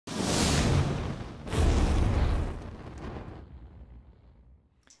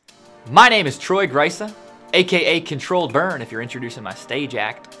My name is Troy Grisa, aka Controlled Burn if you're introducing my stage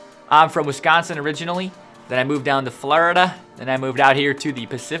act. I'm from Wisconsin originally, then I moved down to Florida, then I moved out here to the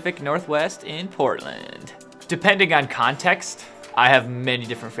Pacific Northwest in Portland. Depending on context, I have many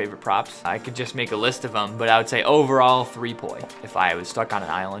different favorite props. I could just make a list of them, but I would say overall 3 poi. If I was stuck on an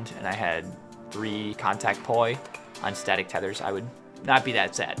island and I had 3 contact poi on static tethers, I would not be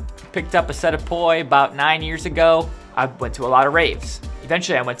that sad. Picked up a set of poi about 9 years ago. I went to a lot of raves.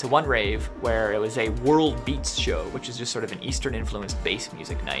 Eventually I went to one rave where it was a world beats show, which is just sort of an Eastern influenced bass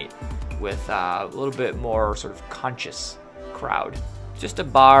music night with a little bit more sort of conscious crowd. Just a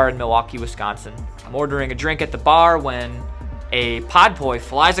bar in Milwaukee, Wisconsin. I'm ordering a drink at the bar when a pod poi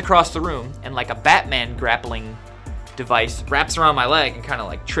flies across the room and like a Batman grappling device wraps around my leg and kind of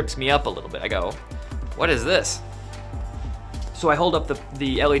like trips me up a little bit. I go, what is this? So I hold up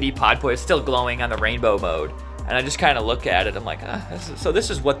the LED pod poi, it's still glowing on the rainbow mode. And I just kind of look at it, I'm like, this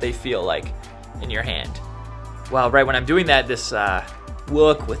is what they feel like in your hand. Well, right when I'm doing that, this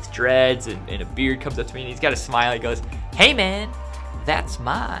look with dreads and a beard comes up to me and he's got a smile, he goes, hey man, that's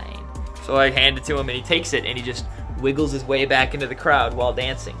mine. So I hand it to him and he takes it and he just wiggles his way back into the crowd while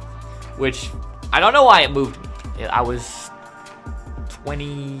dancing, which I don't know why it moved me. I was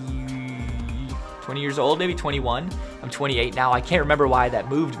 20 years old, maybe 21. I'm 28 now, I can't remember why that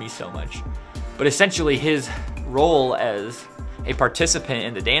moved me so much. But essentially his role as a participant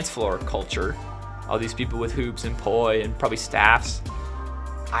in the dance floor culture, all these people with hoops and poi and probably staffs,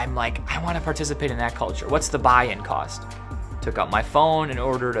 I'm like, I want to participate in that culture. What's the buy-in cost? Took out my phone and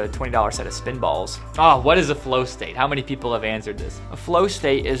ordered a $20 set of spin balls. Oh, what is a flow state? How many people have answered this? A flow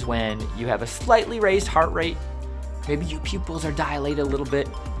state is when you have a slightly raised heart rate. Maybe your pupils are dilated a little bit.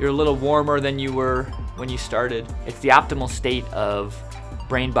 You're a little warmer than you were when you started. It's the optimal state of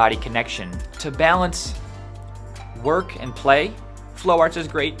brain-body connection. To balance work and play, flow arts is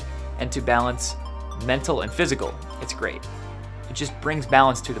great, and to balance mental and physical, it's great. It just brings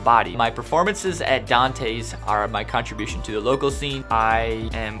balance to the body. My performances at Dante's are my contribution to the local scene. I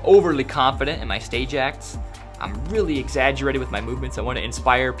am overly confident in my stage acts. I'm really exaggerated with my movements. I want to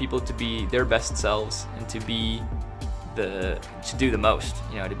inspire people to be their best selves and to do the most,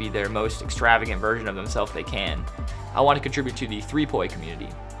 you know, to be their most extravagant version of themselves they can. I want to contribute to the 3 poi community.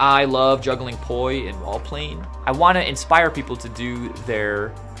 I love juggling poi and wall playing. I want to inspire people to do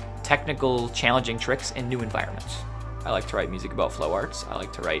their technical, challenging tricks in new environments. I like to write music about flow arts. I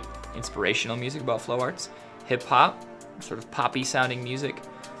like to write inspirational music about flow arts. Hip hop, sort of poppy sounding music.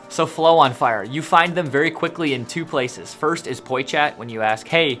 So Flow on Fire, you find them very quickly in 2 places. First is Poi Chat, when you ask,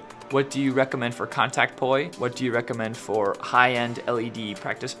 hey, what do you recommend for contact poi? What do you recommend for high-end LED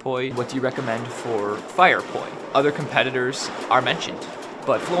practice poi? What do you recommend for fire poi? Other competitors are mentioned,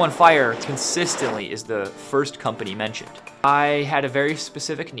 but Flow on Fire consistently is the first company mentioned. I had a very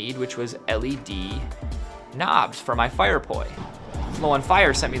specific need, which was LED knobs for my fire poi. Flow on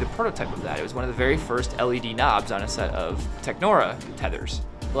Fire sent me the prototype of that. It was one of the very first LED knobs on a set of Technora tethers.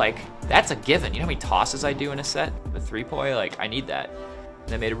 Like, that's a given. You know how many tosses I do in a set with 3 poi? Like, I need that. And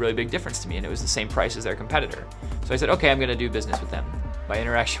that made a really big difference to me, and it was the same price as their competitor. So I said, okay, I'm gonna do business with them. My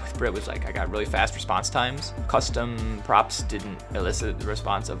interaction with Britt was like, I got really fast response times. Custom props didn't elicit the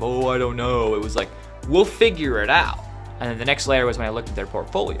response of, oh, I don't know. It was like, we'll figure it out. And then the next layer was when I looked at their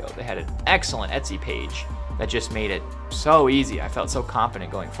portfolio. They had an excellent Etsy page that just made it so easy. I felt so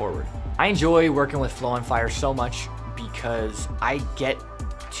confident going forward. I enjoy working with Flow on Fire so much because I get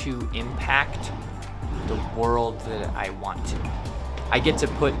to impact the world that I want to. I get to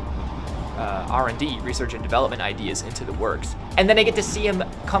put R&D, research and development ideas into the works. And then I get to see them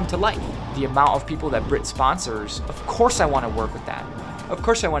come to life. The amount of people that Brit sponsors, of course I want to work with that. Of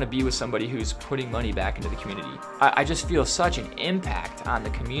course I want to be with somebody who's putting money back into the community. I just feel such an impact on the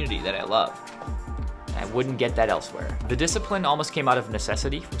community that I love. And I wouldn't get that elsewhere. The discipline almost came out of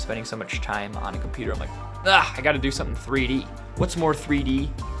necessity from spending so much time on a computer. I'm like, I gotta do something 3D. What's more 3D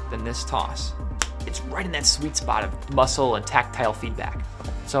than this toss? It's right in that sweet spot of muscle and tactile feedback.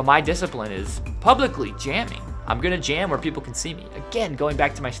 So my discipline is publicly jamming. I'm gonna jam where people can see me. Again, going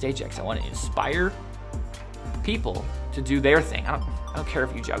back to my stage acts, I wanna inspire people to do their thing. I don't care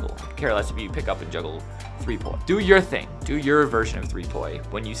if you juggle. I care less if you pick up and juggle 3 poi. Do your thing. Do your version of 3 poi.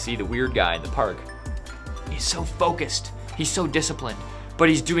 When you see the weird guy in the park, he's so focused, he's so disciplined, but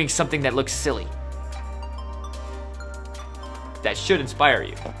he's doing something that looks silly. That should inspire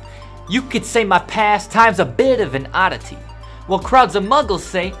you. You could say my pastime's a bit of an oddity. Well, crowds of muggles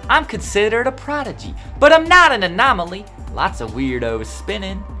say I'm considered a prodigy, but I'm not an anomaly. Lots of weirdos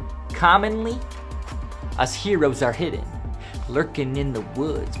spinning. Commonly, us heroes are hidden, lurking in the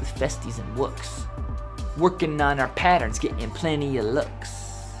woods with festies and wooks, working on our patterns, getting plenty of looks.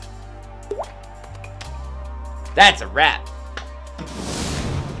 That's a wrap.